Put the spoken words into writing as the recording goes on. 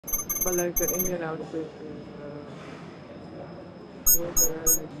But like the Indian outfit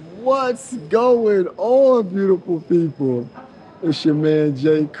is What's going on, beautiful people? It's your man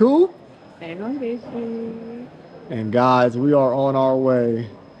J Coop. and And guys, we are on our way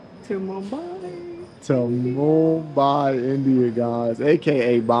to Mumbai. to Mumbai, India, guys,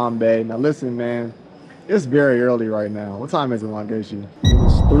 aka Bombay. Now listen, man, it's very early right now. What time is it, Wangeshi?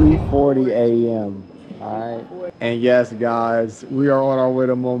 It's 3:40 a.m. All right. And yes, guys, we are on our way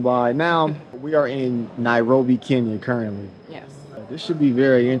to Mumbai. Now, we are in Nairobi, Kenya currently. Yes. This should be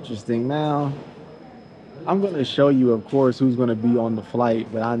very interesting. Now, I'm going to show you, of course, who's going to be on the flight,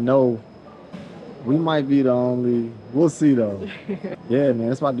 but I know we might be the only. We'll see, though. Yeah,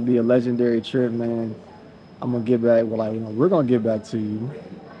 man, it's about to be a legendary trip, man. I'm going to get back. Well, we're going to get back to you.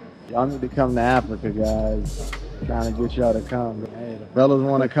 Y'all need to come to Africa, guys. Trying to get y'all to come. Hey, the fellas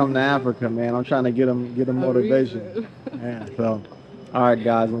want to come to Africa, man. I'm trying to get them motivation. Yeah, so, all right,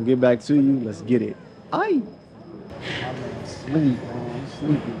 guys, we'll get back to you. Let's get it. Aye. Sleep, man.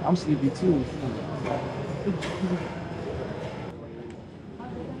 Sleepy. I'm sleepy too.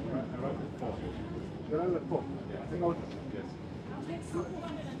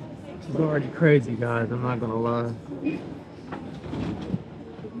 It's already crazy, guys. I'm not gonna lie.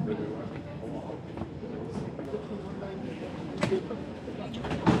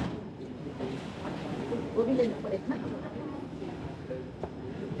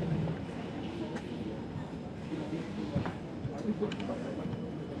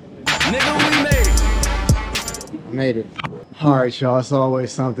 Made it. All right, y'all. It's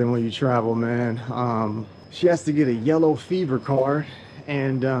always something when you travel, man. She has to get a yellow fever card,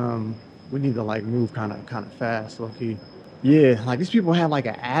 and we need to like move kind of fast. Low-key. Yeah, like these people have like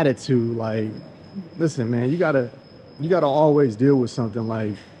an attitude. Like, listen, man, you gotta always deal with something.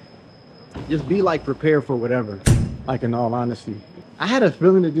 Like, just be like prepared for whatever. Like, in all honesty, I had a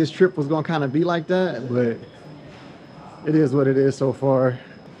feeling that this trip was gonna kind of be like that, but it is what it is so far.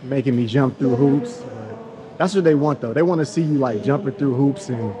 Making me jump through hoops. That's what they want, though. They want to see you like jumping through hoops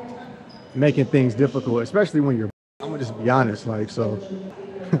and making things difficult, especially when you're. I'm gonna just be honest, like, so.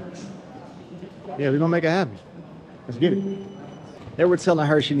 Yeah, we're gonna make it happen. Let's get it. They were telling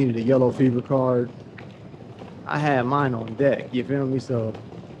her she needed a yellow fever card. I had mine on deck. You feel me? So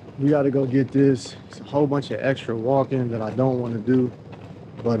we got to go get this. It's a whole bunch of extra walking that I don't want to do,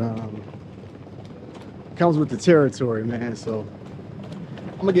 but it comes with the territory, man. So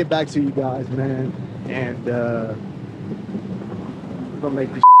I'm gonna get back to you guys, man. And we're gonna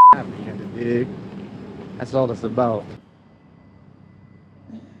make this happen, you dig? That's all it's about.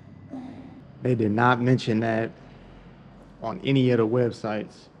 They did not mention that on any of the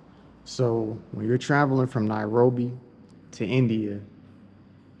websites. So when you're traveling from Nairobi to India,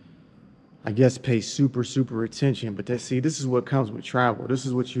 I guess pay super attention. But this is what comes with travel. This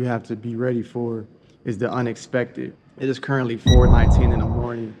is what you have to be ready for, is the unexpected. It is currently 4:19 in the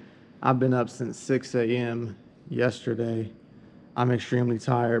morning. I've been up since 6 a.m. yesterday. I'm extremely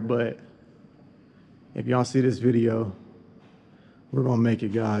tired, but if y'all see this video, we're gonna make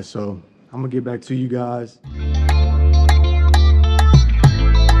it, guys. So I'm gonna get back to you guys.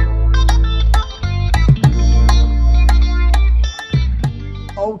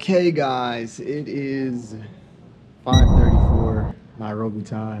 Okay, guys, it is 5:34 Nairobi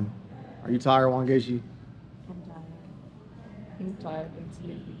time. Are you tired, Wangeshi? I'm tired and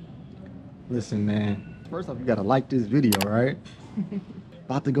sleepy. Listen, man. First off, you gotta like this video, right?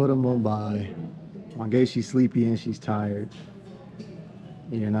 About to go to Mumbai. Wangeshi's sleepy and she's tired.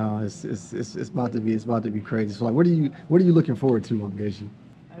 You know, it's about to be crazy. So, like, what are you looking forward to, Wangeshi?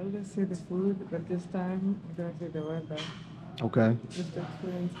 I will just say the food, but this time I'm gonna say the weather. Okay. Just to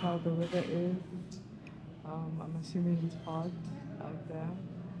experience how the weather is. I'm assuming it's hot out there,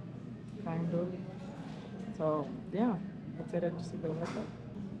 kind of. So yeah, excited to see the weather.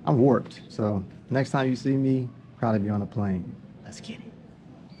 I'm warped, so next time you see me, probably be on a plane. Let's get it.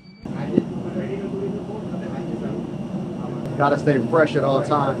 Gotta stay fresh at all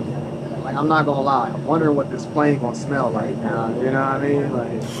times. Like, I'm not gonna lie, I'm wondering what this plane gonna smell like now. You know what I mean?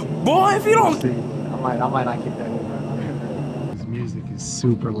 Like, boy, if you don't see, I might not get that in. This music is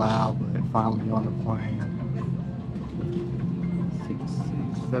super loud, but finally on the plane.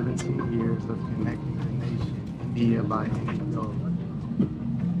 17 years of connecting the nation, India by India.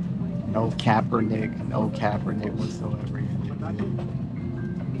 No Kaepernick whatsoever.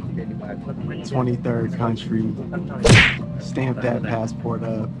 23rd country. Stamp that passport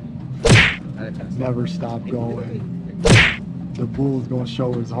up. Never stop going. The bull's gonna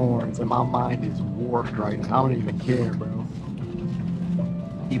show his horns, and my mind is warped right now. I don't even care, bro.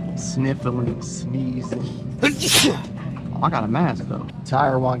 People sniffling, sneezing. I got a mask though.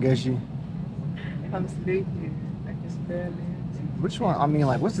 Tired, Wangeshi? I'm sleepy. I just barely. Which one? I mean,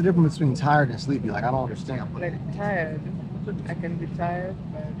 like, what's the difference between tired and sleepy? Like, I don't understand. Like tired. I can be tired,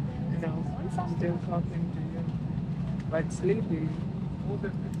 but I'm still talking to you. But sleepy,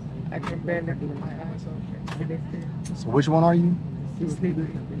 I can barely keep my eyes open. So which one are you? Sleepy.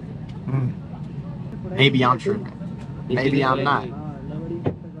 Maybe I'm tripping. Maybe I'm not.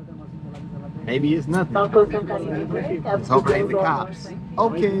 Maybe it's nothing. Let's hope it ain't the cops.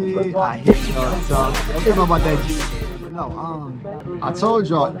 Okay, I hit y'all. What you know about that? No, I told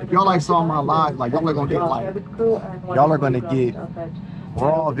y'all, if y'all like saw my live, like y'all are gonna get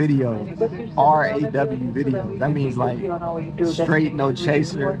raw video, RAW video. That means like straight, no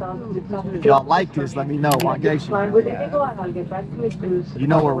chaser. If y'all like this, let me know. You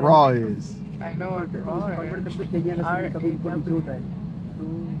know what raw is. I know what raw is.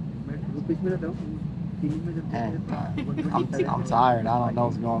 I'm tired. I don't know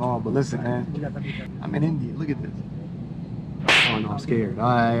what's going on. But listen, man, I'm in India. Look at this. Oh no, I'm scared.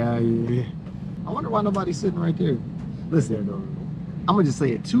 I wonder why nobody's sitting right there. Listen, I'm gonna just say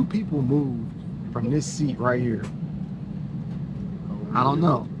it. 2 people moved from this seat right here. I don't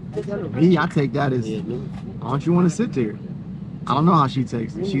know. Me, I take that as, why don't you want to sit there? I don't know how she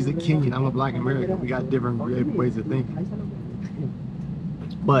takes it. She's a Kenyan. I'm a Black American. We got different ways of thinking.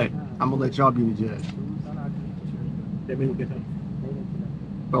 But I'm gonna let y'all be the judge.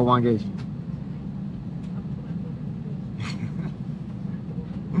 But Wangeshi.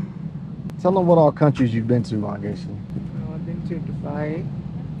 Tell them what all countries you've been to, Wangeshi. I've been to Dubai.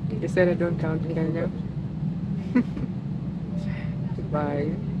 You said I don't count Kenya.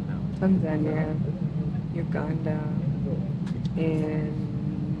 Dubai, Tanzania, Uganda, and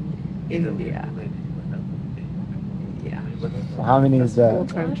India. Yeah. So how many is that? 4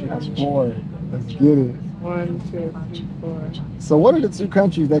 countries. That's 4. Let's get it. 1, 2, 3, 4. So what are the 2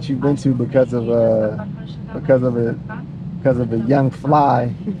 countries that you've been to because of a young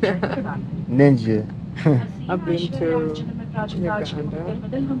fly ninja? I've been to Uganda.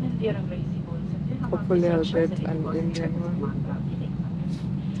 Hopefully I'll get an Indian one.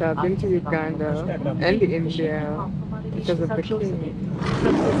 So I've been to Uganda and India because of the king.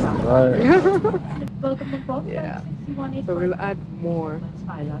 Right. Yeah. So we'll add more.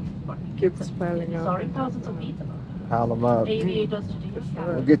 Keep piling up. Pile them up.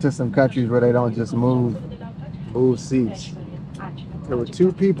 We'll get to some countries where they don't just move seats. There were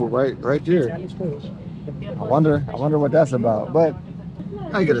 2 people right there. I wonder what that's about. But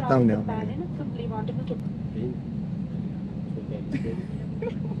I get a thumbnail, man.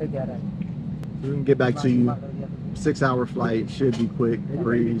 We can get back to you. 6-hour flight, should be quick,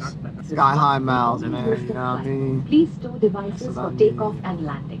 breeze. Sky high miles, man, you know what I mean? Please store devices for takeoff and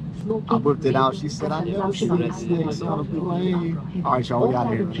landing. I whipped it out, she said, I never see that snakes on a plane. Alright, y'all, we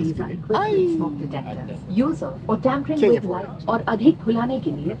out of here. Let's get it. User or tampering with light और अधिक खुलाने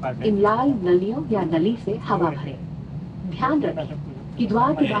के लिए इन लाल नलियों या नली से हवा भरें। ध्यान रखें कि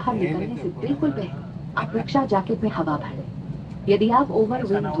द्वार के बाहर निकलने से बिल्कुल पहले आप रक्षा जैकेट में हवा भरें। यदि आप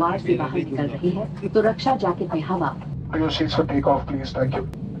ओवरविंग द्वार से बाहर निकल रही है तो रक्षा जैकेट में हवा। Your seats for takeoff, please. Thank you.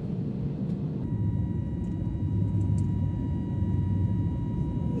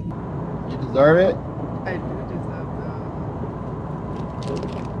 You deserve it? I do deserve that.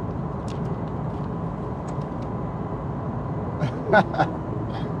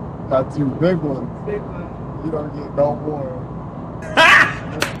 Got 2 big ones. Big one. You don't get no more.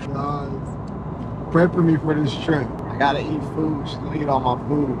 Pray for me for this trip. I gotta eat food. She's gonna eat all my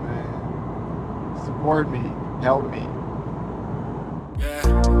food, man. Support me. Help me. Yeah.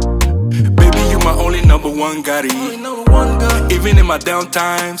 Baby, you my only #1 gotti. Even in my down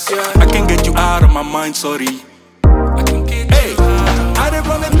times, I can get you out of my mind, sorry. Hey, I done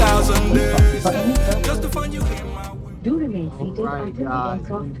run 1,000 days just to find you in my way. Do remain seated Right, until the guys, aircraft we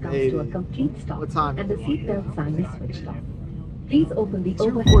comes made to a it. complete stop What time and the is it? seatbelt sign is switched off. Please open the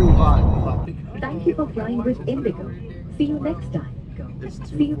overhead. 2:45. Thank you for flying with Indigo. See you next time. It's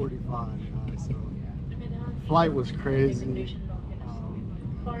See you. 2:45, guys. So flight was crazy.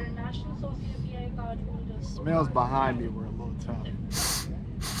 Smells behind me were a little tough.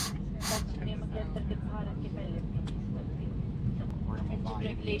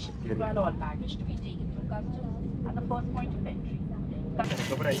 Regulations require all baggage to be taken through customs at the first point of entry.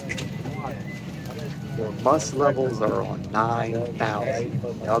 The bus levels are on 9,000.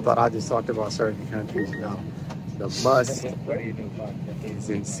 Y'all thought I just talked about certain countries. No, the bus is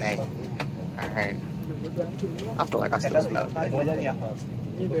insane. All right. I feel like I still smell it.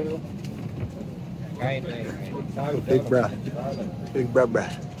 Big bruh. Big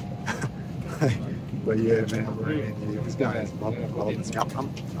bruh. But yeah, man, we're in India. This guy is bumping.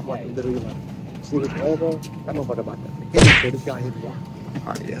 I'm like literally like, see this elbow? I don't know about that. Hey, this guy hit me.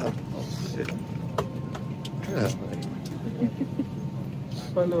 Oh, yeah. Oh, shit. Yeah.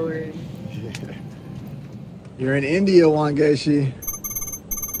 Following. Yeah. You're in India, Wangeshi.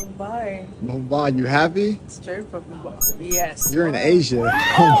 Mumbai. Mumbai, you happy? Straight from Mumbai. Yes. You're in Asia.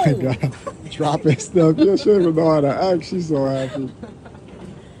 Oh my God. Dropping stuff. You should even know how to act. She's so happy.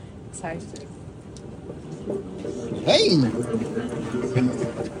 Excited. Hey!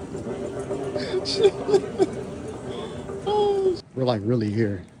 We're like really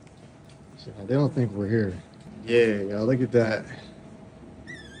here. They don't think we're here. Yeah, y'all, look at that.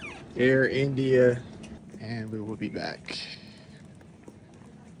 Air India, and we will be back.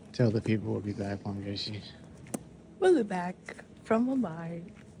 Tell the people we'll be back on Gacy. We'll be back from Mumbai.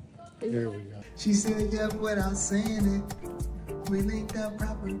 There we go. She said, yeah, without saying it. We linked up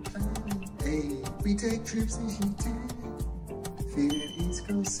proper planning. Hey, we take trips and she tan. Feeling East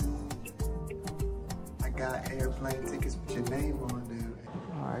Coast soon. I got airplane tickets with your name on there.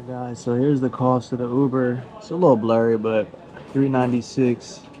 Alright guys, so here's the cost of the Uber. It's a little blurry, but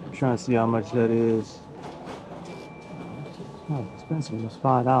 $3.96. I'm trying to see how much that is. It's not expensive, it was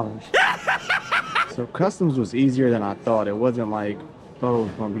 $5. So customs was easier than I thought. It wasn't like, I thought it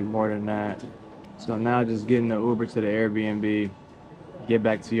was gonna be more than that. So now just getting the Uber to the Airbnb. Get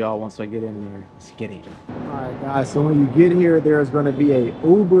back to y'all once I get in there. Let's get it. Alright guys, so when you get here, there's gonna be a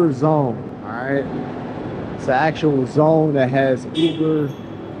Uber zone. Alright. It's an actual zone that has Uber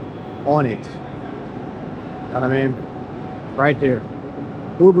on it. Know what I mean? Right there.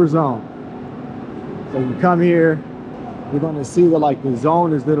 Uber zone. So you come here, you're gonna see that like the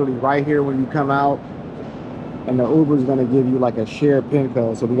zone is literally right here when you come out. And the Uber's gonna give you like a shared PIN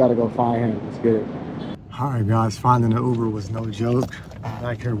code. So we gotta go find him. Let's get it. Alright guys, finding the Uber was no joke. I'm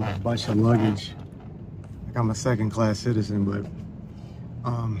back here with a bunch of luggage. Like I'm a second-class citizen, but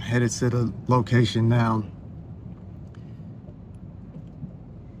headed to the location now.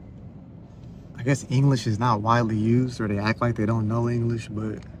 I guess English is not widely used, or they act like they don't know English,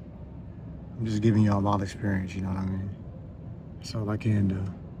 but I'm just giving y'all my experience, you know what I mean? That's all I can do.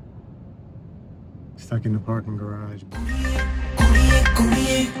 Stuck in the parking garage.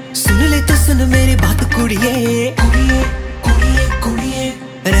 सुन ले तो सुन मेरी बात कुड़िए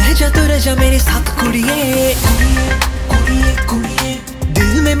रह जा तो रह जा मेरे साथ कुड़िए